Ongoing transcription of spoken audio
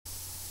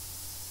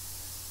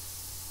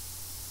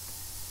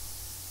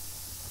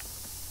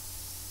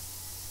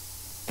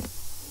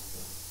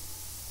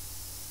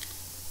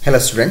Hello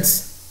students,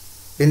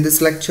 in this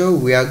lecture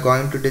we are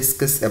going to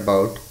discuss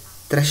about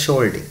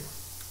thresholding.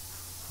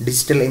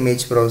 Digital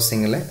image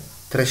processing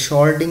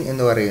thresholding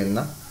എന്ന് പറയുന്ന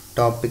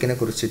ടോപ്പിക്കിനെ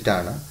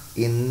കുറിച്ചിട്ടാണ്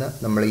ഇന്ന്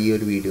നമ്മൾ ഈ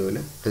ഒരു വീഡിയോയിൽ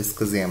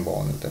ഡിസ്കസ് ചെയ്യാൻ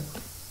പോകുന്നത്.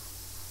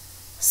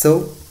 So,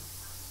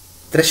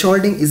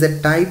 thresholding is a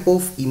type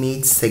of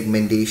image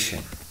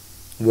segmentation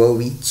where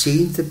we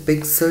change the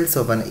pixels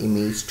of an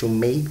image to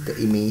make the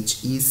image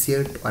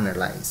easier to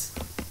analyze.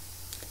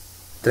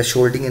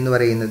 Thresholding എന്ന്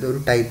പറയുന്നത് ഒരു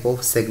ടൈപ്പ്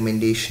ഓഫ്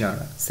സെഗ്മെൻറ്റേഷൻ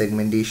ആണ്.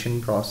 സെഗ്മെൻറ്റേഷൻ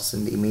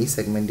പ്രോസസ്സിൻ്റെ ഇമേജ്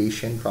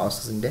സെഗ്മെൻറ്റേഷൻ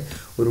പ്രോസസ്സിൻ്റെ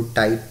ഒരു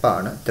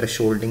ടൈപ്പാണ്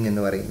thresholding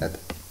എന്ന് പറയുന്നത്.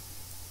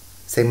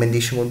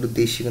 Segmentation കൊണ്ട്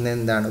ഉദ്ദേശിക്കുന്നത്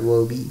എന്താണ്?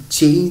 We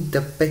change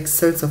the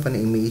pixels of N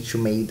image to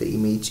make the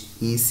image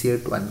easier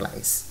to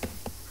analyse.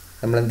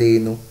 നമ്മൾ എന്ത്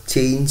ചെയ്യുന്നു?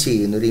 ചേഞ്ച്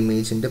ചെയ്യുന്നു. ഒരു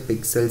ഇമേജിൻ്റെ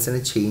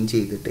പിക്സൽസിനെ ചേഞ്ച്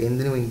ചെയ്തിട്ട്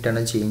എന്തിനു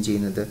വേണ്ടിയിട്ടാണ് ചേഞ്ച്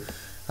ചെയ്യുന്നത്?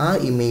 ആ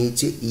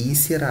ഇമേജ്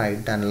ഈസിയർ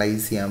ആയിട്ട്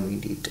അനലൈസ് ചെയ്യാൻ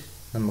വേണ്ടിയിട്ട്.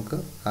 നമുക്ക്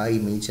ആ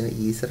ഇമേജിനെ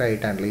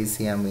ഈസിയറായിട്ട് അനലൈസ്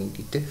ചെയ്യാൻ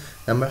വേണ്ടിയിട്ട്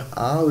നമ്മൾ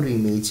ആ ഒരു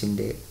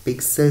ഇമേജിൻ്റെ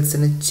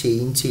പിക്സൽസിനെ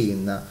ചേഞ്ച്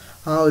ചെയ്യുന്ന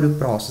ആ ഒരു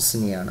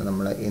പ്രോസസ്സിനെയാണ്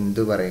നമ്മൾ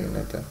എന്തു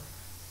പറയുന്നത്?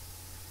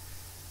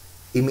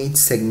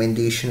 ഇമേജ്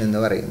സെഗ്മെൻറ്റേഷൻ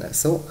എന്ന് പറയുന്നത്.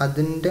 സോ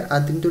അതിൻ്റെ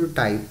ഒരു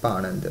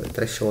ടൈപ്പാണ് എന്ത്?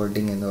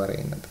 ത്രെഷോൾഡിംഗ് എന്ന്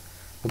പറയുന്നത്.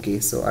 ഓക്കെ,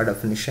 സോ ആ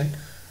ഡെഫിനിഷൻ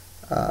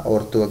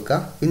ഓർത്തു വെക്കുക.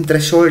 In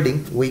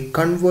thresholding V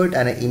convert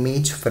an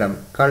image from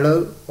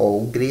colour or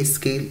grey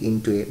scale in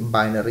to A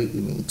binary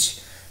image.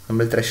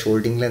 നമ്മൾ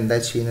ത്രെഷോൾഡിങ്ങിൽ എന്താ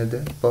ചെയ്യുന്നത്?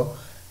 ഇപ്പോൾ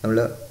നമ്മൾ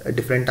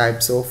ഡിഫറെൻറ്റ്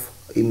ടൈപ്സ് ഓഫ്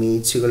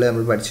ഇമേജുകൾ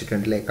നമ്മൾ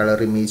പഠിച്ചിട്ടുണ്ട് അല്ലേ? കളർ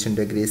ഇമേജ്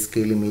ഉണ്ട്, ഗ്രേ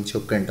സ്കെയിൽ ഇമേജ്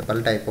ഒക്കെ ഉണ്ട്, പല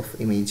ടൈപ്പ് ഓഫ്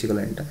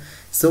ഇമേജുകളുണ്ട്.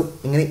 സോ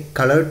ഇങ്ങനെ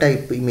കളർ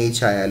ടൈപ്പ്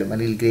ഇമേജ് ആയാലും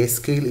അല്ലെങ്കിൽ ഗ്രേ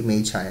സ്കെയിൽ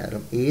ഇമേജ്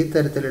ആയാലും ഏത്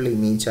തരത്തിലുള്ള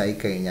ഇമേജ് ആയി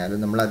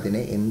കഴിഞ്ഞാലും നമ്മൾ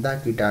അതിനെ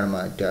എന്താക്കിയിട്ടാണ്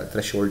മാറ്റുക?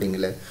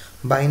 ത്രെഷോൾഡിങ്ങിൽ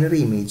ബൈനറി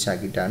ഇമേജ്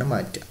ആക്കിയിട്ടാണ്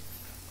മാറ്റുക.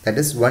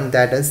 That is one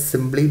that is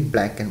simply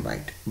black and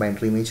white.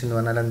 Binary image എന്ന്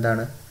പറഞ്ഞാൽ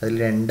എന്താണ്? അതിൽ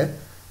രണ്ട്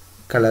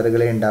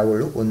കളറുകളെ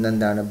ഉണ്ടാവുള്ളൂ.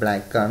 ഒന്നെന്താണ്?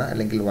 ബ്ലാക്ക് ആണ്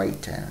അല്ലെങ്കിൽ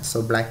വൈറ്റ് ആണ്. So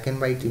black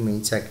and white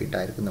image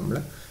ആക്കിയിട്ടായിരിക്കും നമ്മൾ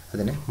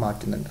അതിനെ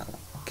മാറ്റുന്നുണ്ടാവും.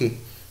 ഓക്കെ,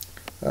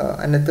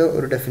 അതിനകത്ത്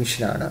ഒരു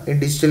ഡെഫിനിഷനാണ്. In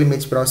digital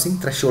image processing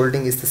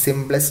thresholding is the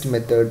simplest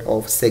method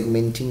of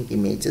സെഗ്മെൻറ്റിംഗ്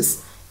images.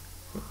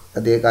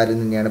 അതേ കാര്യം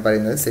തന്നെയാണ്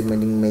പറയുന്നത്.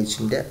 സെഗ്മെൻറ്റിംഗ്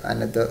ഇമേജിൻ്റെ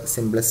അതിനകത്ത്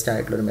സിംപ്ലസ്റ്റ്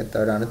ആയിട്ടുള്ളൊരു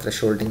മെത്തേഡാണ്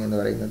ത്രെഷോൾഡിംഗ് എന്ന്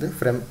പറയുന്നത്.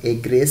 From A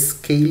grey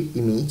scale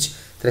image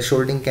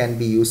thresholding can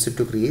be used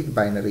to create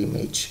binary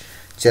image.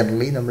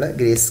 Generally നമ്മൾ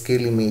ഗ്രേ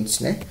സ്കെയിൽ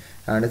ഇമേജിനെ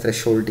ആണ്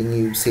ത്രെഷോൾഡിംഗ്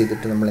യൂസ്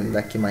ചെയ്തിട്ട് നമ്മൾ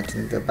എന്താക്കി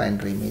മാറ്റുന്നത്?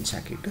 ബൈനറി ഇമേജ്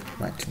ആക്കിയിട്ട്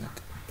മാറ്റുന്നത്.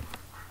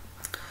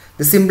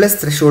 The simplest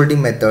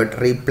thresholding method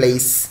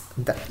replace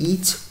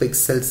each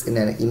pixels in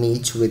an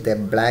image with a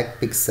black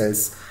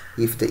pixels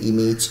if the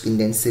image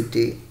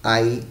intensity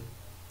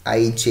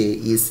ij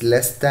is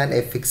less than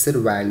a fixed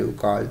value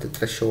called the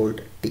threshold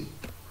t.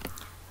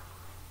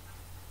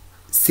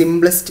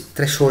 Simplest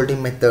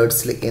thresholding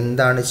methodsൽ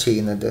എന്താണ്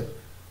ചെയ്യുന്നത്?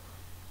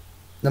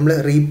 നമ്മൾ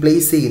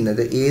replace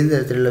ചെയ്യുന്നത് ഏത്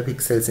തരത്തിലുള്ള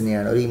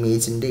പിക്സൽസിനെയാണ്? ഒരു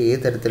ഇമേജിൻ്റെ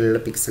ഏത് തരത്തിലുള്ള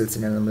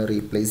പിക്സൽസിനെയാണ് നമ്മൾ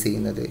റീപ്ലേസ്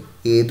ചെയ്യുന്നത്?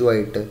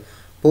 ഏതുമായിട്ട്?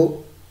 ഇപ്പോൾ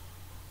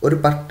ഒരു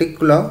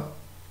പർട്ടിക്കുലർ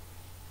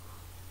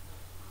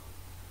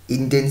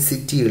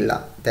ഇൻറ്റൻസിറ്റി ഉള്ള,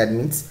 ദാറ്റ്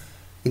മീൻസ്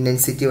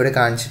ഇൻറ്റൻസിറ്റി ഇവിടെ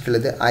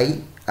കാണിച്ചിട്ടുള്ളത്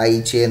ഐ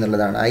ജെ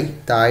എന്നുള്ളതാണ്. ഐ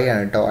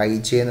താഴെയാണ് കേട്ടോ. ഐ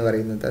ജെ എന്ന്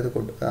പറയുന്നത് അത്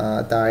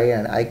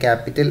താഴെയാണ്. ഐ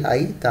ക്യാപിറ്റൽ ഐ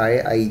താഴെ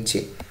I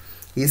J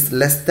is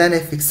less than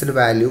A fixed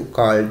value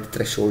called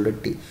threshold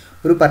T.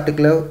 ഒരു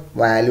പർട്ടിക്കുലർ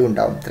വാല്യൂ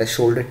ഉണ്ടാവും,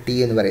 ത്രെഷോൾഡ് ടി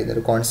എന്ന് പറയുന്നത്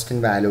ഒരു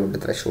കോൺസ്റ്റൻറ്റ് വാല്യൂ ഉണ്ട്,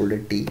 ത്രെഷോൾഡ്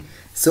ടി.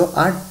 സോ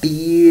ആ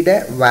ടിയുടെ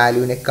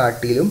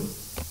വാല്യൂവിനെക്കാട്ടിലും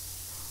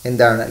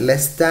എന്താണ്?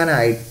 ലെസ് ദാൻ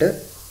ആയിട്ട്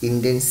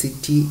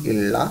ഇൻറ്റൻസിറ്റി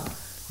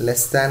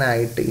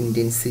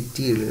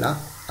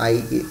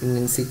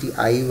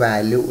ഐ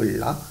വാല്യൂ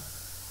ഉള്ള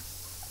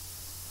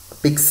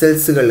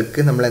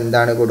പിക്സൽസുകൾക്ക് നമ്മൾ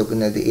എന്താണ്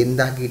കൊടുക്കുന്നത്?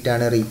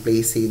 എന്താക്കിയിട്ടാണ്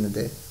റീപ്ലേസ്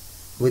ചെയ്യുന്നത്?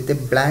 വിത്ത് എ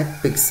ബ്ലാക്ക്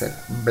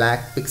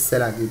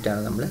പിക്സൽ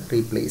ആക്കിയിട്ടാണ് നമ്മൾ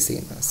റീപ്ലേസ്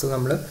ചെയ്യുന്നത്. സോ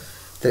നമ്മൾ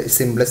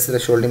സിംപ്ലസ്റ്റ്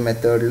ത്രെഷോൾഡിംഗ്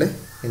മെത്തേഡിൽ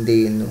എന്ത്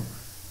ചെയ്യുന്നു?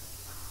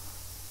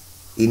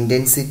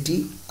 Intensity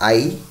I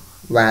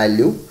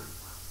value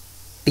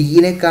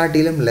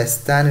ടീനെക്കാട്ടിലും less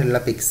than ഉള്ള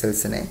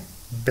പിക്സൽസിനെ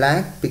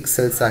ബ്ലാക്ക്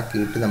പിക്സൽസ്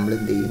ആക്കിയിട്ട് നമ്മൾ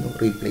എന്ത് ചെയ്യുന്നു?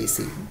 റീപ്ലേസ്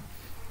ചെയ്യുന്നു.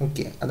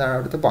 ഓക്കെ, അതാണ്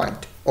അവിടുത്തെ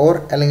പോയിന്റ്. ഓർ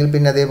അല്ലെങ്കിൽ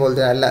പിന്നെ അതേപോലെ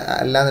തന്നെ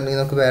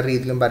അല്ലാന്നുണ്ടെങ്കിൽ നമുക്ക് വേറെ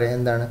രീതിയിലും പറയാം.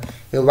 എന്താണ്?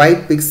 A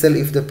white pixel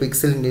if the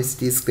pixel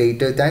intensity is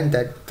greater than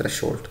that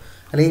threshold.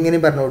 അല്ലെങ്കിൽ ഇങ്ങനെ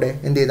പറഞ്ഞൂടെ?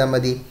 എന്ത് ചെയ്താൽ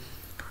മതി?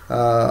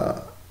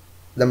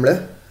 നമ്മൾ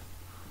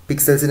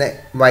പിക്സൽസിനെ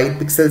വൈറ്റ്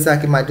പിക്സൽസ്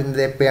ആക്കി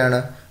മാറ്റുന്നത് എപ്പോഴാണ്?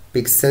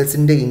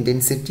 പിക്സൽസിൻ്റെ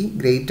intensity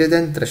greater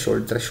than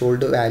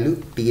threshold value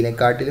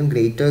ടീനെക്കാട്ടിലും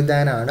greater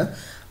than ആണ്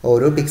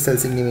ഓരോ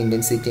പിക്സൽസിൻ്റെയും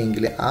ഇൻറ്റൻസിറ്റി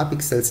എങ്കിൽ ആ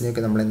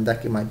പിക്സൽസിനെയൊക്കെ നമ്മൾ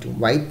എന്താക്കി മാറ്റും?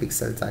 വൈറ്റ്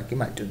പിക്സൽസ് ആക്കി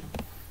മാറ്റുന്നു.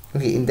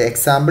 Okay, in the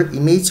example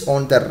image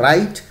on the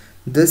right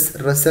this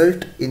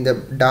result in the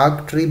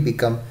dark tree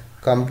become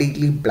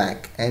completely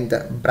black and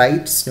the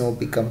bright snow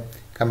become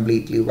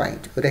completely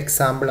white. ഒരു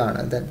എക്സാമ്പിളാണ്.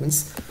 ദാറ്റ്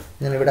മീൻസ്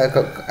ഞാനിവിടെ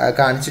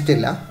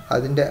കാണിച്ചിട്ടില്ല.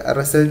 അതിൻ്റെ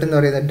റിസൾട്ട് എന്ന്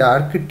പറയുന്നത്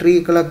ഡാർക്ക്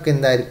ട്രീകളൊക്കെ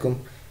എന്തായിരിക്കും?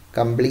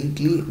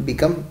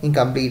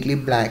 കംപ്ലീറ്റ്ലി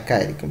ബ്ലാക്ക്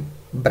ആയിരിക്കും.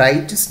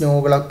 ബ്രൈറ്റ്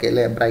സ്നോകളൊക്കെ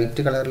അല്ലേ,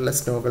 ബ്രൈറ്റ് കളറുള്ള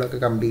സ്നോകളൊക്കെ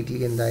കംപ്ലീറ്റ്ലി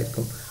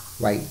എന്തായിരിക്കും?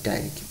 വൈറ്റ്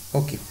ആയിരിക്കും.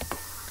 ഓക്കെ,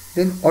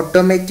 ദെൻ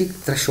ഓട്ടോമാറ്റിക്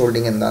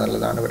ത്രെഷോൾഡിംഗ്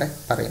എന്താണെന്നുള്ളതാണ് ഇവിടെ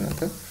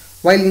പറയുന്നത്.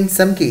 While in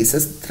some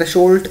cases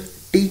threshold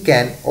T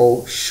can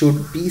or should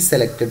be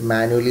selected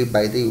manually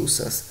by the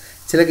users.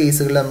 ചില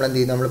കേസുകളിൽ നമ്മൾ എന്ത്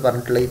ചെയ്യും, നമ്മൾ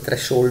പറഞ്ഞിട്ടുള്ള ഈ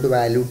ത്രെഷോൾഡ്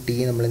വാല്യൂ ടി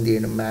നമ്മൾ എന്ത്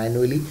ചെയ്യണം,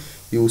 മാനുവലി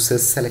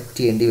യൂസേഴ്സ് സെലക്ട്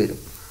ചെയ്യേണ്ടി വരും.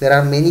 There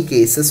are many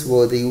cases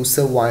where the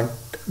user want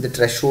the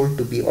threshold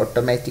to be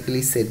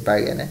automatically set by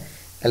an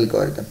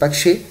algorithm.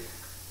 പക്ഷേ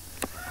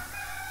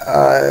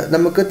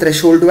നമുക്ക്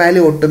ത്രെഷോൾഡ്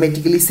വാല്യൂ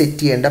ഓട്ടോമാറ്റിക്കലി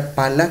സെറ്റ് ചെയ്യേണ്ട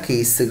പല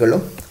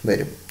കേസുകളും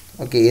വരും.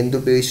 ഓക്കെ,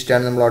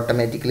 എന്തുപയോഗിച്ചിട്ടാണ് നമ്മൾ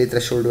ഓട്ടോമാറ്റിക്കലി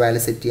ത്രെഷോൾഡ്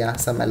വാല്യൂ സെറ്റ്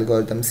ചെയ്യുക? സം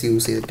അൽഗോരിതംസ്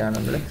യൂസ് ചെയ്തിട്ടാണ്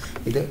നമ്മൾ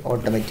ഇത്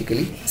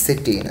ഓട്ടോമാറ്റിക്കലി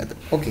സെറ്റ് ചെയ്യുന്നത്.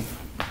 Okay,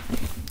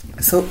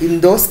 so in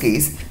those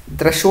case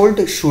threshold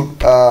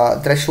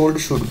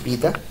should be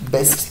the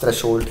best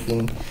threshold in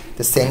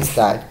the sense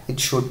that it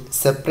should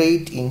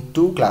separate in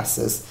two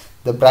classes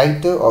the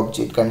brighter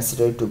object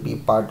considered to be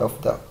part of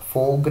the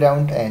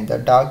foreground and the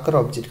darker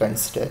object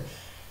considered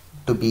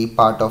to be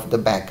part of the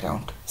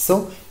background. So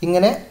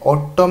ഇങ്ങനെ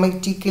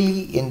automatically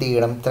എന്ത്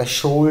ചെയ്യണം,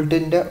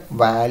 ത്രെഷോൾഡിൻ്റെ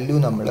value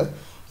നമ്മൾ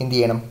എന്ത്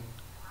ചെയ്യണം,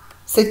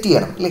 set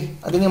ചെയ്യണം അല്ലേ.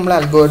 അതിന് നമ്മൾ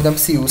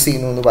അൽഗോരിതംസ് യൂസ്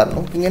ചെയ്യുന്നു എന്ന്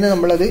പറഞ്ഞു. ഇങ്ങനെ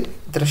നമ്മളത്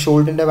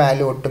ത്രെഷോൾഡിൻ്റെ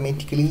വാല്യൂ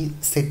ഓട്ടോമാറ്റിക്കലി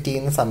സെറ്റ്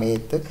ചെയ്യുന്ന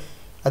സമയത്ത്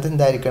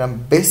അതെന്തായിരിക്കണം,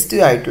 ബെസ്റ്റ്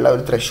ആയിട്ടുള്ള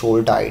ഒരു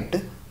ത്രെഷോൾഡായിട്ട്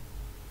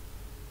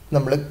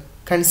നമ്മൾ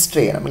കൺസിഡർ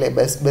ചെയ്യണം അല്ലേ.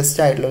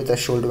 ബെസ്റ്റ് ആയിട്ടുള്ള ഒരു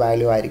ത്രെഷോൾഡ്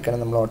വാല്യൂ ആയിരിക്കണം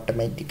നമ്മൾ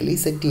ഓട്ടോമാറ്റിക്കലി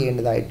സെറ്റ്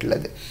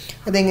ചെയ്യേണ്ടതായിട്ടുള്ളത്.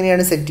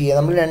 അതെങ്ങനെയാണ് സെറ്റ് ചെയ്യുക?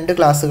 നമ്മൾ രണ്ട്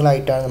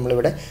ക്ലാസ്സുകളായിട്ടാണ്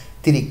നമ്മളിവിടെ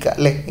തിരിക്കുക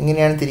അല്ലേ.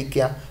 എങ്ങനെയാണ്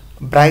തിരിക്കുക?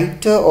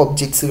 ബ്രൈറ്റർ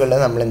ഒബ്ജക്ട്സുകൾ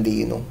നമ്മൾ എന്ത്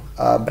ചെയ്യുന്നു,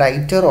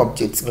 ബ്രൈറ്റർ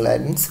ഒബ്ജക്ട്സുകൾ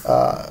മീൻസ്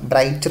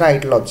ബ്രൈറ്റർ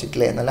ആയിട്ടുള്ള ഒബ്ജക്റ്റ്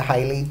അല്ലേ, നല്ല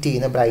ഹൈലൈറ്റ്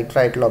ചെയ്യുന്ന ബ്രൈറ്റർ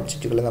ആയിട്ടുള്ള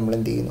ഒബ്ജക്റ്റുകൾ നമ്മൾ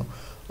എന്ത് ചെയ്യുന്നു,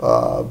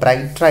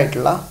 ബ്രൈറ്റർ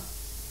ആയിട്ടുള്ള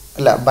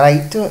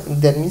ബ്രൈറ്റ്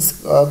ദാറ്റ് മീൻസ്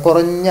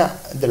കുറഞ്ഞ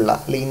ഇതുള്ള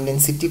അല്ലെ,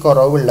 ഇൻറ്റൻസിറ്റി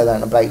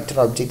കുറവുള്ളതാണ് ബ്രൈറ്റർ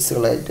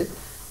ഒബ്ജക്ട്സുകളായിട്ട്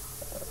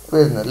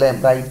വരുന്നത് അല്ലേ.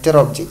 ബ്രൈറ്റർ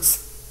ഒബ്ജക്ട്സ്,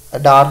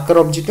 ഡാർക്കർ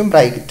ഒബ്ജക്റ്റും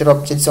ബ്രൈറ്റർ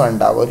ഒബ്ജക്ട്സും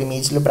ഉണ്ടാവും. ഒരു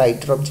ഇമേജിൽ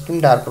ബ്രൈറ്റർ ഒബ്ജക്റ്റും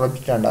ഡാർക്കർ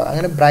ഒബ്ജക്റ്റും ഉണ്ടാവും.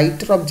 അങ്ങനെ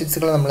ബ്രൈറ്റർ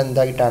ഒബ്ജക്ട്സുകൾ നമ്മൾ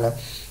എന്തായിട്ടാണ്,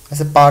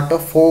 ആസ് എ പാർട്ട്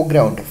ഓഫ്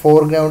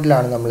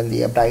ഫോർഗ്രൗണ്ടിലാണ് നമ്മൾ എന്ത്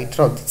ചെയ്യുക,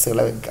 ബ്രൈറ്റർ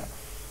ഒബ്ജക്ട്സുകളെ വെക്കുക.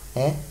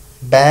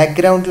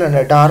 ബാക്ക്ഗ്രൗണ്ടിലാണ്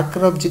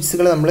ഡാർക്കർ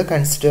ഒബ്ജക്ട്സുകൾ നമ്മൾ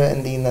കൺസിഡർ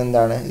എന്ത് ചെയ്യുന്നത്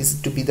എന്താണ്, is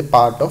to B the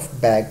part of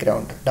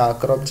background.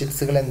 Darker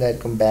ഒബ്ജക്ട്സുകൾ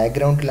എന്തായിരിക്കും,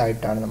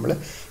 ബാക്ക്ഗ്രൗണ്ടിലായിട്ടാണ് നമ്മൾ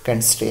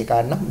കൺസിഡർ ചെയ്യുക.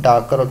 കാരണം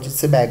ഡാർക്കർ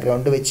ഒബ്ജക്ട്സ്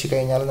ബാക്ക്ഗ്രൗണ്ട് വെച്ച്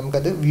കഴിഞ്ഞാൽ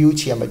നമുക്കത് വ്യൂ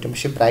ചെയ്യാൻ പറ്റും.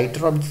 പക്ഷേ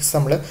ബ്രൈറ്റർ ഒബ്ജക്ട്സ്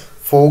നമ്മൾ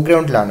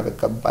ഫോർഗ്രൗണ്ടിലാണ്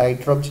വെക്കുക.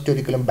 ബ്രൈറ്റർ ഒബ്ജക്റ്റ്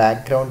ഒരിക്കലും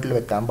ബാക്ക്ഗ്രൗണ്ടിൽ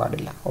വെക്കാൻ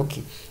പാടില്ല.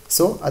 ഓക്കെ,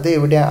 സോ അത്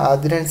എവിടെ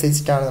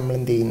അതിനനുസരിച്ചിട്ടാണ് നമ്മൾ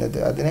എന്ത് ചെയ്യുന്നത്,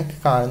 അതിനൊക്കെ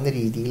കാണുന്ന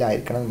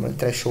രീതിയിലായിരിക്കണം നമ്മൾ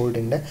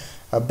ത്രെഷോൾഡിൻ്റെ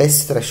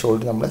ബെസ്റ്റ്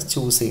ത്രെഷോൾഡ് നമ്മൾ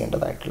choose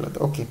ചെയ്യേണ്ടതായിട്ടുള്ളത്.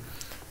 Okay,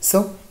 so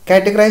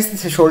categorize the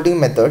thresholding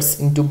methods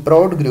into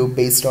broad group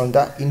based on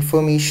the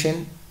information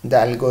the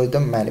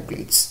algorithm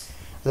manipulates.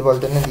 അതുപോലെ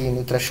തന്നെ എന്ത്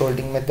ചെയ്യുന്നു,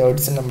 ത്രെഷോൾഡിങ്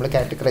മെത്തേഡ്സ് നമ്മൾ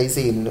കാറ്റഗറൈസ്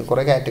ചെയ്യുന്നുണ്ട്.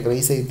 കുറേ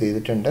കാറ്റഗറൈസ്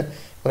ചെയ്തിട്ടുണ്ട്,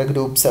 കുറേ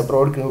ഗ്രൂപ്പ്സ്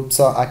ബ്രോഡ്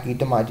ഗ്രൂപ്പ്സ്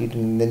ആക്കിയിട്ട്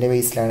മാറ്റിയിട്ടുണ്ട്. ഇതിൻ്റെ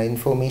ബേസിലാണ്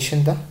information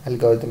the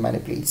algorithm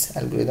manipulates,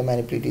 algorithm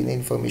manipulate ചെയ്യുന്ന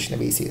ഇൻഫോർമേഷനെ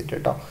ബേസ് ചെയ്തിട്ട്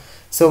കേട്ടോ.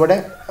 സോ ഇവിടെ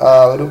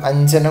ഒരു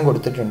 5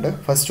 കൊടുത്തിട്ടുണ്ട്.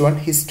 ഫസ്റ്റ് വൺ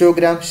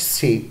ഹിസ്റ്റോഗ്രാം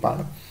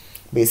ഷേപ്പാണ്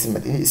based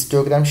method,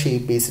 histogram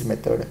shape based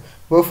method.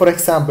 For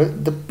example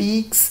the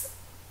peaks,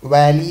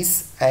 valleys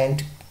and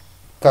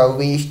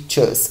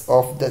curvatures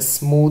of the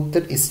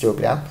smoothed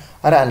histogram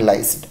are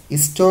analyzed.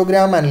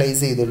 Histogram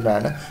analyse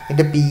ചെയ്തിട്ടാണ്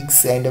അതിൻ്റെ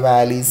peaks, അതിൻ്റെ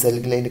വാലീസ്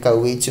അല്ലെങ്കിൽ അതിൻ്റെ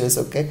കർവേച്ചേഴ്സ്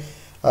ഒക്കെ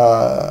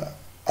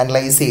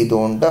അനലൈസ്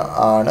ചെയ്തുകൊണ്ട്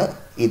ആണ്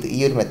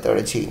ഈ ഒരു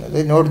മെത്തേഡ് ചെയ്യുന്നത്.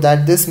 Not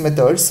that this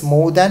methods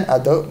more than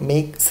other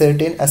make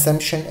certain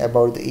assumption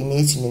about the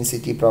image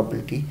intensity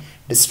probability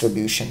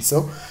distribution. So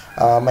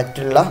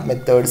മറ്റുള്ള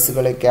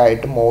മെത്തേഡ്സുകളൊക്കെ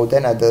ആയിട്ട് മോർ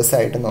ദാൻ അതേഴ്സ്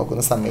ആയിട്ട്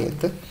നോക്കുന്ന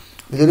സമയത്ത്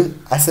ഇതൊരു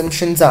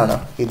അസംഷൻസ് ആണ്,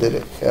 ഇതൊരു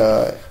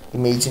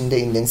ഇമേജിൻ്റെ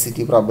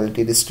ഇൻറ്റൻസിറ്റി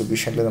പ്രോബിലിറ്റി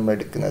ഡിസ്ട്രിബ്യൂഷനിൽ നമ്മൾ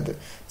എടുക്കുന്നത്.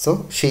 So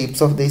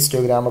shapes of the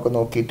histogram ഒക്കെ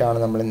നോക്കിയിട്ടാണ്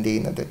നമ്മൾ എന്ത്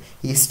ചെയ്യുന്നത്,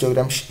 ഈ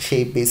ഹിസ്റ്റോഗ്രാം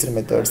ഷേപ്പ് ബേസ്ഡ്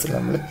മെത്തേഡ്സിൽ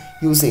നമ്മൾ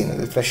യൂസ്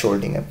ചെയ്യുന്നത്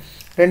ത്രെഷോൾഡിങ്.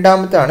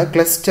 രണ്ടാമത്താണ്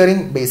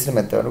clustering based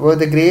method, where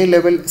the grey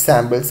level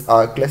samples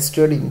R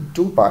clustered in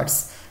 2 parts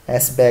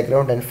as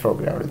background and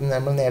foreground. ഇത്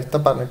നമ്മൾ നേരത്തെ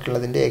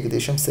പറഞ്ഞിട്ടുള്ളതിൻ്റെ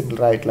ഏകദേശം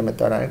സിമിലർ ആയിട്ടുള്ള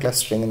മെത്തേഡാണ്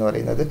ക്ലസ്റ്ററിംഗ് എന്ന്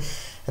പറയുന്നത്.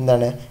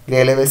 എന്താണ്,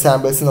 ഗ്രേ ലെവൽ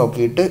സാമ്പിൾസ്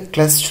നോക്കിയിട്ട്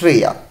ക്ലസ്റ്റർ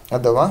ചെയ്യുക,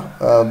 അഥവാ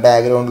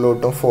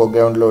ബാക്ക്ഗ്രൗണ്ടിലോട്ടും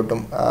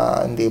ഫോർഗ്രൗണ്ടിലോട്ടും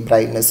എന്ത് ചെയ്യും,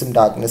 ബ്രൈറ്റ്നസ്സും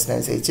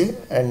ഡാർക്ക്നെസ്സിനനുസരിച്ച്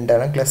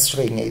രണ്ടാണ്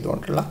ക്ലസ്റ്ററിങ്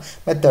ചെയ്തുകൊണ്ടുള്ള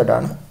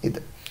മെത്തേഡാണ് ഇത്.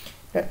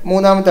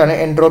 മൂന്നാമത്താണ്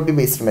entropy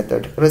based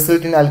method,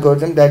 result in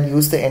algorithm that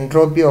use the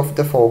entropy of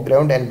the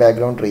foreground and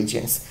background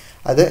regions.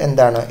 അത്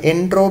എന്താണ്,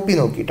 എൻട്രോപ്പി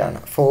നോക്കിയിട്ടാണ്,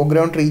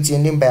 ഫോർഗ്രൗണ്ട്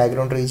റീജിയൻ്റെയും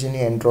ബാക്ക്ഗ്രൗണ്ട്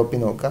റീജിയൻ്റെയും എൻട്രോപ്പി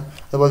നോക്കുക.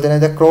 അതുപോലെ തന്നെ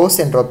the cross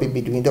entropy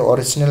between the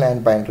original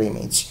and binary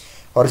image,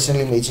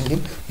 original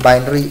ഇമേജിൻ്റെയും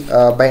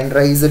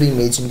ബൈനറൈസ്ഡ്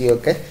ഇമേജിൻ്റെയും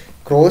ഒക്കെ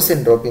ക്രോസ്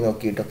എൻട്രോപ്പി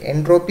നോക്കിയിട്ടൊക്കെ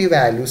എൻട്രോപ്പി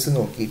വാല്യൂസ്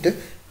നോക്കിയിട്ട്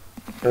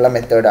ഉള്ള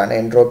മെത്തേഡാണ്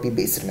എൻട്രോപ്പി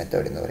ബേസ്ഡ്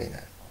മെത്തേഡ് എന്ന്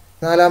പറയുന്നത്.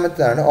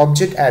 നാലാമത്തേതാണ്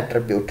ഒബ്ജക്റ്റ്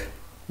ആട്രിബ്യൂട്ട്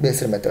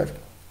ബേസ്ഡ് മെത്തേഡ്.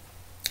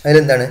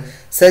 അതിലെന്താണ്,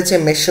 such A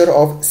measure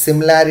of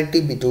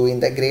similarity between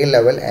the grey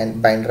level and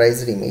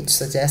ബൈനറൈസ്ഡ് image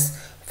such as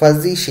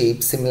fuzzy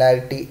shape,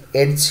 similarity,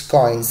 edge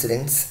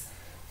coincidence.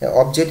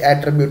 Object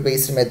attribute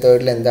based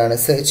മെത്തേഡിൽ എന്താണ്,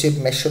 search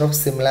A measure of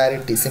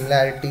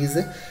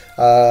similarities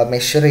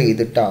measure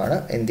ചെയ്തിട്ടാണ്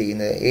എന്ത്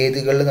ചെയ്യുന്നത്,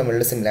 ഏതുകളിൽ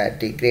തമ്മിലുള്ള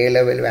similarity, grey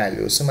level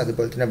വാല്യൂസും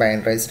അതുപോലെ തന്നെ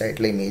ബൈനറൈസ്ഡ്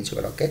ആയിട്ടുള്ള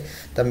ഇമേജുകളൊക്കെ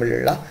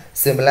തമ്മിലുള്ള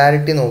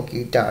സിമിലാരിറ്റി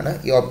നോക്കിയിട്ടാണ്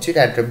ഈ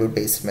object attribute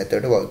based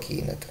method work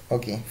ചെയ്യുന്നത്.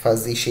 Okay,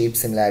 fuzzy shape,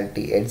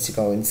 similarity, edge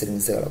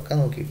കോയിൻസിഡൻസുകളൊക്കെ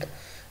നോക്കിയിട്ട്.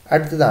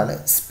 അടുത്തതാണ്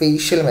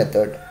spatial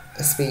method.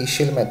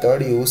 spatial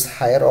method use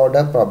higher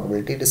order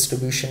probability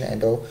distribution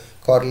and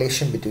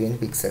correlation between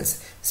pixels.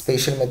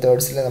 Spatial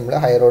methodsൽ നമ്മൾ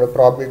higher order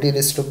probability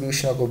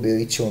distribution ഒക്കെ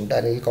ഉപയോഗിച്ചുകൊണ്ട്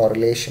അല്ലെങ്കിൽ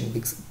correlation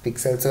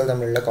പിക്സൽസുകൾ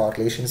തമ്മിലുള്ള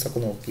കോറിലേഷൻസ്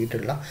ഒക്കെ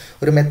നോക്കിയിട്ടുള്ള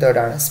ഒരു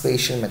മെത്തേഡാണ്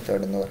സ്പേഷ്യൽ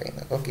മെത്തേഡ് എന്ന്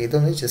പറയുന്നത്. ഓക്കെ,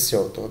 ഇതൊന്ന് ജസ്റ്റ്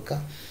ഓർത്ത് വെക്കുക.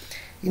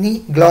 ഇനി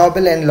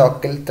ഗ്ലോബൽ ആൻഡ്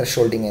ലോക്കൽ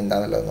ത്രെഷോൾഡിങ്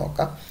എന്താണെന്നുള്ളത്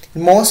നോക്കാം.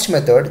 In most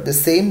method the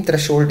same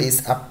threshold is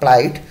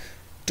applied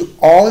to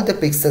all the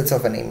pixels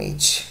of an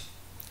image.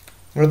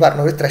 നമ്മൾ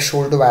പറഞ്ഞു ഒരു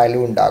ത്രെഷോൾഡ് വാല്യൂ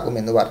ഉണ്ടാകും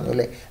എന്ന് പറഞ്ഞു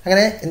അല്ലേ.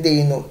 അങ്ങനെ എന്ത്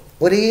ചെയ്യുന്നു,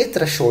 ഒരേ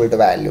threshold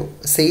value,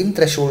 same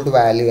threshold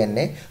value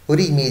തന്നെ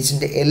ഒരു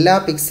ഇമേജിൻ്റെ എല്ലാ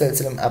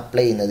പിക്സൽസിലും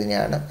അപ്ലൈ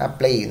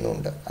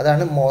ചെയ്യുന്നുണ്ട്.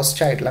 അതാണ്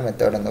മോസ്റ്റ് ആയിട്ടുള്ള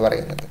മെത്തേഡ് എന്ന്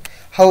പറയുന്നത്.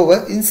 ഹൗവർ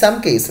ഇൻ സം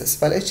കേസസ്,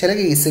 ചില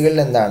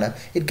കേസുകളിൽ എന്താണ്,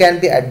 it can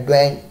be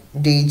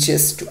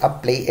advantages to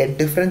apply A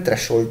different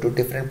threshold to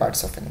different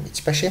parts of N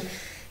image. പക്ഷേ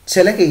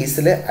ചില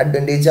കേസിൽ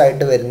അഡ്വാൻറ്റേജ്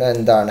ആയിട്ട് വരുന്നത്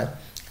എന്താണ്,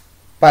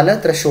 പല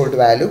ത്രെഷോൾഡ്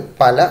വാല്യൂ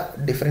പല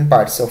different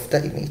parts of the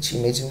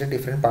ഇമേജിൻ്റെ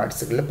different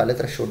പാർട്സുകളിൽ പല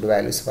ത്രെഷോൾഡ്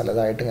വാല്യൂസ്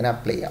പലതായിട്ട് ഇങ്ങനെ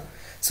അപ്ലൈ ചെയ്യാം.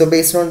 So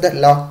based on the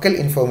local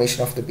information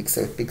of the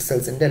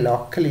പിക്സൽസിൻ്റെ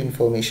local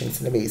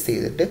ഇൻഫോർമേഷൻസിനെ base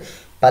ചെയ്തിട്ട്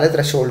പല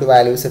ത്രെഷോൾഡ്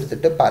വാല്യൂസ്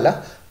എടുത്തിട്ട് പല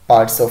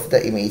പാർട്സ് ഓഫ് ദ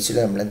ഇമേജിൽ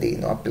നമ്മൾ എന്ത്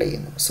ചെയ്യുന്നു, അപ്ലൈ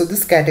ചെയ്യുന്നു. So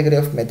this category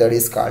of method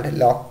is called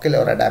local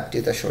or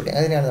adaptive ത്രെഷോൾഡിങ്.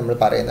 അതിനെയാണ് നമ്മൾ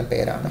പറയുന്ന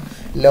പേരാണ്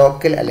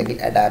ലോക്കൽ അല്ലെങ്കിൽ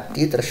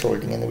അഡാപ്റ്റീവ്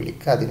ത്രെഷോൾഡിങ് എന്ന്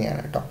വിളിക്കുക.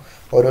 അതിനെയാണ് കേട്ടോ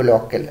ഓരോ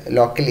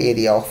ലോക്കൽ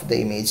ഏരിയ ഓഫ് ദ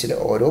ഇമേജിൽ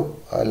ഓരോ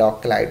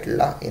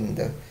ലോക്കലായിട്ടുള്ള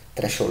എന്ത്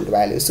ത്രെഷോൾഡ്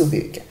വാല്യൂസ്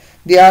ഉപയോഗിക്കുക.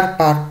 They are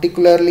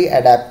പാർട്ടിക്കുലർലി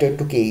adapted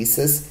to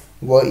cases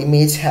where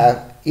image have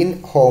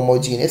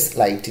inhomogeneous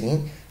lightning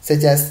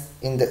such as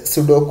in the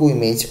Sudoku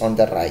image on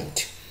the right.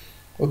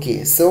 Okay,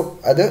 so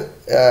അത്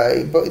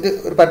ഇപ്പോൾ ഇത്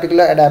ഒരു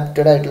പർട്ടിക്കുലർ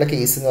അഡാപ്റ്റഡ് ആയിട്ടുള്ള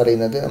കേസ് എന്ന്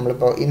പറയുന്നത്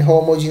നമ്മളിപ്പോൾ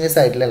ഇൻഹോമോജീനിയസ്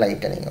ആയിട്ടുള്ള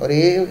ലൈറ്റനിങ്, ഒരേ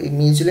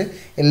ഇമേജിൽ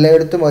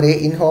എല്ലായിടത്തും ഒരേ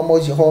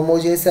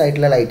ഹോമോജീനിയസ്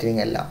ആയിട്ടുള്ള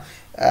ലൈറ്റനിങ് അല്ല,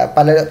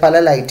 പല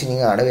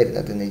ലൈറ്റനിങ് ആണ്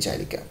വരുന്നത് എന്ന്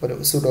വിചാരിക്കുക. ഒരു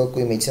സുഡോക്കു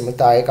ഇമേജ് നമ്മൾ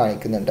താഴെ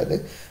കാണിക്കുന്നുണ്ടത്,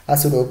 ആ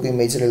സുഡോക്കു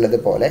ഇമേജിലുള്ളത്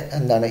പോലെ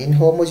എന്താണ്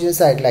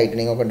ഇൻഹോമോജീനിയസ് ആയിട്ട്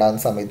ലൈറ്റനിങ് ഒക്കെ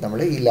ഉണ്ടാകുന്ന സമയത്ത്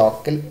നമ്മൾ ഈ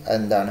ലോക്കൽ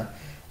എന്താണ്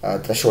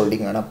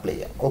ത്രെഷോൾഡിങ് ആണ് അപ്ലൈ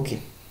ചെയ്യുക. Okay,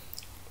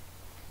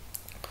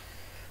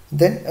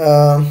 then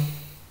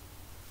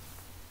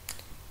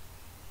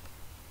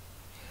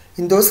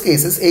in those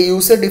cases a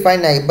user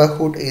defined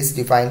neighborhood is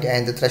defined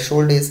and the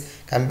threshold is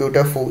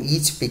computed for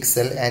each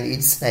pixel and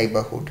its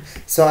neighborhood.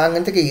 So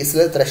അങ്ങനത്തെ കേസിൽ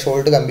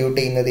ത്രെഷോൾഡ് കമ്പ്യൂട്ട്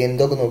ചെയ്യുന്നത്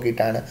എന്തൊക്കെ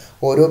നോക്കിയിട്ടാണ്,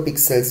 ഓരോ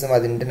പിക്സൽസും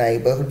അതിൻ്റെ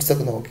നൈബർഹുഡ്സ്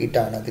ഒക്കെ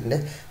നോക്കിയിട്ടാണ് അതിൻ്റെ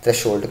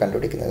ത്രെഷോൾഡ്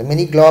കണ്ടുപിടിക്കുന്നത്.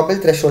 Many global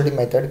thresholding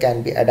method can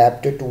be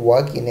adapted to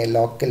work in A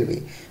local വേ.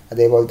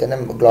 അതേപോലെ തന്നെ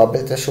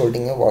ഗ്ലോബൽ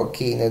ത്രെഷോൾഡിങ് വർക്ക്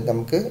ചെയ്യുന്നത്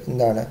നമുക്ക്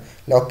എന്താണ്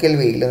ലോക്കൽ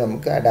വേയിൽ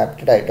നമുക്ക്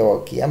അഡാപ്റ്റഡ് ആയിട്ട്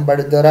വർക്ക് ചെയ്യാം.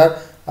 But there are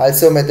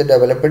also method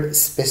developed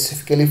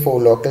specifically for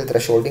local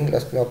thresholding.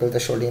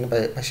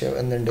 പക്ഷേ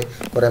എന്തുണ്ട്,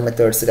 കുറേ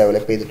മെത്തേഡ്സ്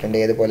ഡെവലപ്പ് ചെയ്തിട്ടുണ്ട്.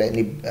 അതുപോലെ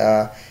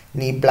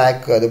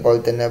ബ്ലാക്ക്, അതുപോലെ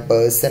തന്നെ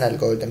ബേഴ്സൺ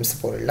അൽഗോരിതംസ്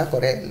പോലുള്ള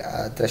കുറേ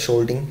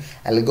ത്രെഷോൾഡിങ്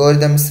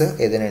അൽഗോരിതംസ്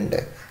ഇതിനുണ്ട്.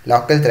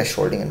 ലോക്കൽ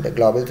ത്രെഷോൾഡിംഗ് ഉണ്ട്.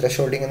 ഗ്ലോബൽ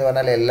ത്രെഷോൾഡിംഗ് എന്ന്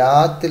പറഞ്ഞാൽ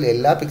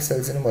എല്ലാ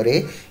പിക്സൽസിനും ഒരേ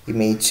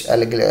ഇമേജ്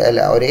അല്ലെങ്കിൽ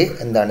ഒരേ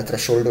എന്താണ്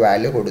ത്രെഷോൾഡ്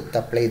വാല്യൂ കൊടുത്ത്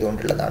apply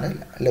ചെയ്തുകൊണ്ടുള്ളതാണ്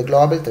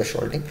global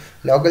thresholding.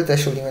 Local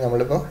thresholding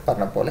നമ്മളിപ്പോൾ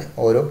പറഞ്ഞ പോലെ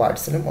ഓരോ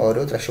പാർട്സിനും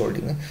ഓരോ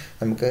ത്രെഷോൾഡിങ്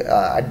നമുക്ക്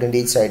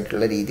അഡ്വാൻറ്റേജ്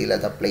ആയിട്ടുള്ള രീതിയിൽ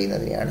അത് അപ്ലൈ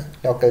ചെയ്യുന്നതിനെയാണ്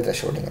ലോക്കൽ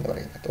ത്രെഷോൾഡിംഗ് എന്ന്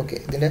പറയുന്നത്. ഓക്കെ,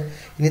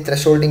 ഇനി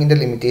ത്രെഷോൾഡിങ്ങിൻ്റെ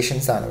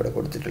ലിമിറ്റേഷൻസ് ആണ് ഇവിടെ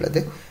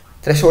കൊടുത്തിട്ടുള്ളത്.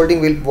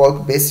 Thresholding will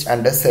work best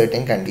under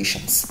certain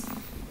conditions.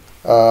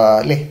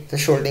 അല്ലേ,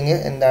 ത്രെഷോൾഡിങ്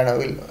എന്താണ്,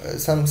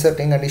 സം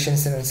സർട്ടൻ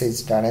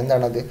കണ്ടീഷൻസിനനുസരിച്ചിട്ടാണ്.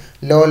 എന്താണത്,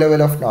 ലോ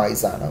ലെവൽ ഓഫ്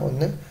നോയ്സ് ആണ്.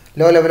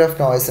 ലോ ലെവൽ ഓഫ്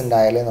നോയ്സ്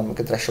ഉണ്ടായാലേ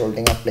നമുക്ക്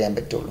ത്രെഷോൾഡിങ് അപ്ലൈ ചെയ്യാൻ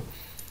പറ്റുള്ളൂ.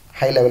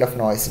 ഹൈ ലെവൽ ഓഫ്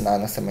നോയ്സ്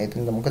ഉണ്ടാകുന്ന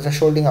സമയത്ത് നമുക്ക്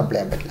ത്രെഷോൾഡിങ് അപ്ലൈ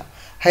ചെയ്യാൻ പറ്റില്ല.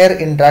 Higher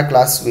intra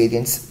class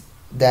variance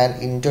than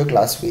inter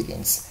class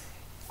variance,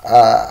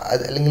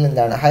 അല്ലെങ്കിൽ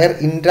എന്താണ് ഹയർ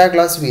ഇൻട്രാ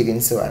ക്ലാസ്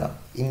വേരിയൻസ് വേണം.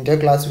 Inter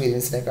class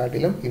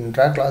വേരിയൻസിനെക്കാട്ടിലും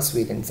intra class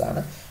variance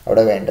ആണ്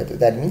അവിടെ വേണ്ടത്.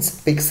 That means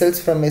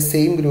pixels from A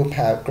same group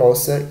have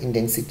closer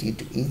intensity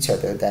to each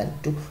other than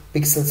two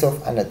pixels of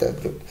another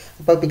group.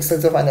 അപ്പോൾ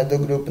pixels of another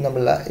group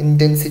നമ്മളുടെ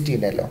intensity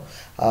ഉണ്ടല്ലോ,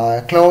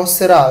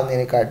 closer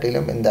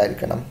ആവുന്നതിനെക്കാട്ടിലും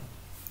എന്തായിരിക്കും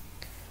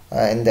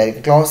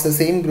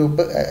same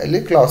group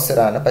closer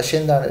ആണ്. പക്ഷേ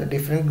എന്താണ്,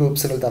 ഡിഫറെൻറ്റ്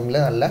ഗ്രൂപ്പ്സുകൾ തമ്മിൽ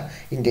നല്ല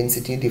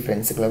ഇൻറ്റൻസിറ്റി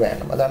ഡിഫറൻസുകൾ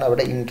വേണം. അതാണ്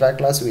അവിടെ ഇൻട്രാ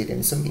ക്ലാസ്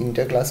വേരിയൻസും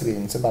ഇൻറ്റർ ക്ലാസ്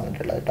വേരിയൻസും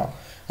പറഞ്ഞിട്ടുള്ളത് കേട്ടോ.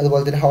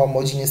 അതുപോലെ തന്നെ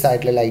ഹോമോജീനിയസ്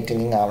ആയിട്ടുള്ള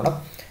ലൈറ്റനിങ് ആവണം.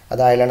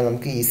 അതായാലാണ്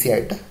നമുക്ക് ഈസി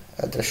ആയിട്ട്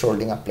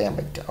ത്രെഷോൾഡിങ് അപ്ലൈ ചെയ്യാൻ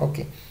പറ്റുക.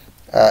 ഓക്കെ,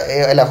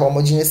 അല്ല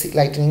ഹോമോജീനിയസ്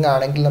ലൈറ്റനിങ്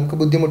ആണെങ്കിൽ നമുക്ക്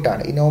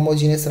ബുദ്ധിമുട്ടാണ്.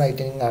 ഇൻഹോമോജീനിയസ്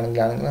ലൈറ്റനിങ്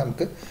ആണെങ്കിൽ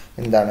നമുക്ക്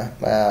എന്താണ്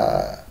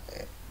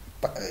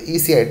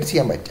ഈസി ആയിട്ട്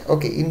ചെയ്യാൻ പറ്റുക.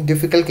 Okay, in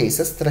difficult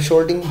cases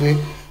thresholding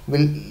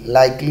will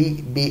likely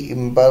be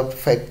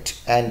imperfect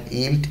and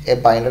yield a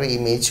binary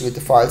image with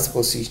false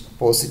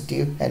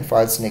positive and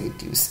false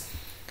negatives.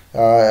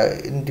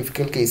 In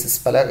difficult cases,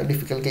 പല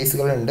ഡിഫിക്കൽട്ട്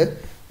കേസുകളുണ്ട്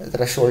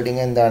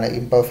ത്രെഷോൾഡിങ് എന്താണ്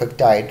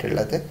ഇംപെർഫെക്റ്റ്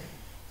ആയിട്ടുള്ളത്.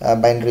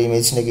 ബൈനറി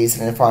ഇമേജിൻ്റെ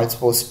കേസിൽ false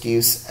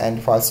positives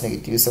and false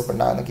negatives ഒക്കെ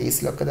ഉണ്ടാകുന്ന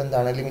കേസിലൊക്കെ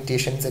ഇതെന്താണ്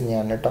limitations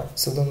തന്നെയാണ് കേട്ടോ.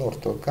 സോ ഇതൊന്ന്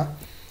ഓർത്ത് വെക്കുക.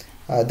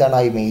 ഇതാണ്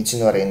ആ ഇമേജ്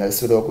എന്ന് പറയുന്നത്,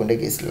 സുഡോക്കുവിൻ്റെ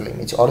കേസിലുള്ള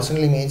ഇമേജ്.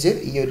 ഒറിജിനൽ ഇമേജ്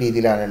ഈ ഒരു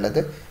രീതിയിലാണുള്ളത്.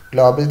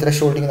 ഗ്ലോബൽ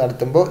ത്രെഷോൾഡിങ്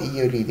നടത്തുമ്പോൾ ഈ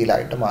ഒരു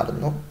രീതിയിലായിട്ട്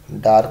മാറുന്നു,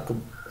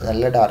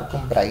 നല്ല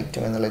ഡാർക്കും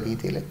ബ്രൈറ്റും എന്നുള്ള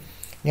രീതിയിൽ.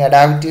 ഇനി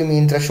അഡാപ്റ്റീവ്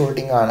മീൻ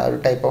ത്രെഷോൾഡിങ് ആണ്, ഒരു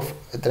ടൈപ്പ് ഓഫ്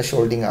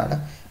ത്രെഷോൾഡിങ് ആണ്.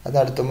 അത്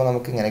നടത്തുമ്പോൾ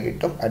നമുക്ക് ഇങ്ങനെ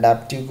കിട്ടും.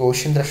 അഡാപ്റ്റീവ്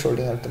ഗോഷ്യൻ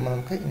ത്രെഷോൾഡിങ് നടത്തുമ്പോൾ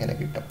നമുക്ക് ഇങ്ങനെ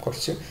കിട്ടും,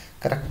 കുറച്ച്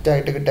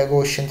കറക്റ്റായിട്ട് കിട്ടുക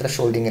ഗോഷ്യൻ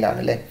ത്രെഷോൾഡിങ്ങിലാണ്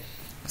അല്ലേ.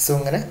 സോ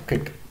ഇങ്ങനെ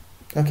കിട്ടും.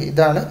 ഓക്കെ,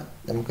 ഇതാണ്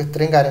നമുക്ക്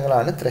ഇത്രയും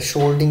കാര്യങ്ങളാണ്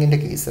ത്രെഷോൾഡിങ്ങിൻ്റെ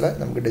കേസിൽ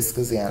നമുക്ക്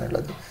ഡിസ്കസ്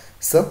ചെയ്യാനുള്ളത്.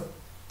 സോ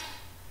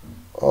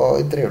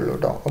ഇത്രയേ ഉള്ളൂ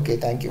കേട്ടോ. Okay,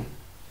 thank you.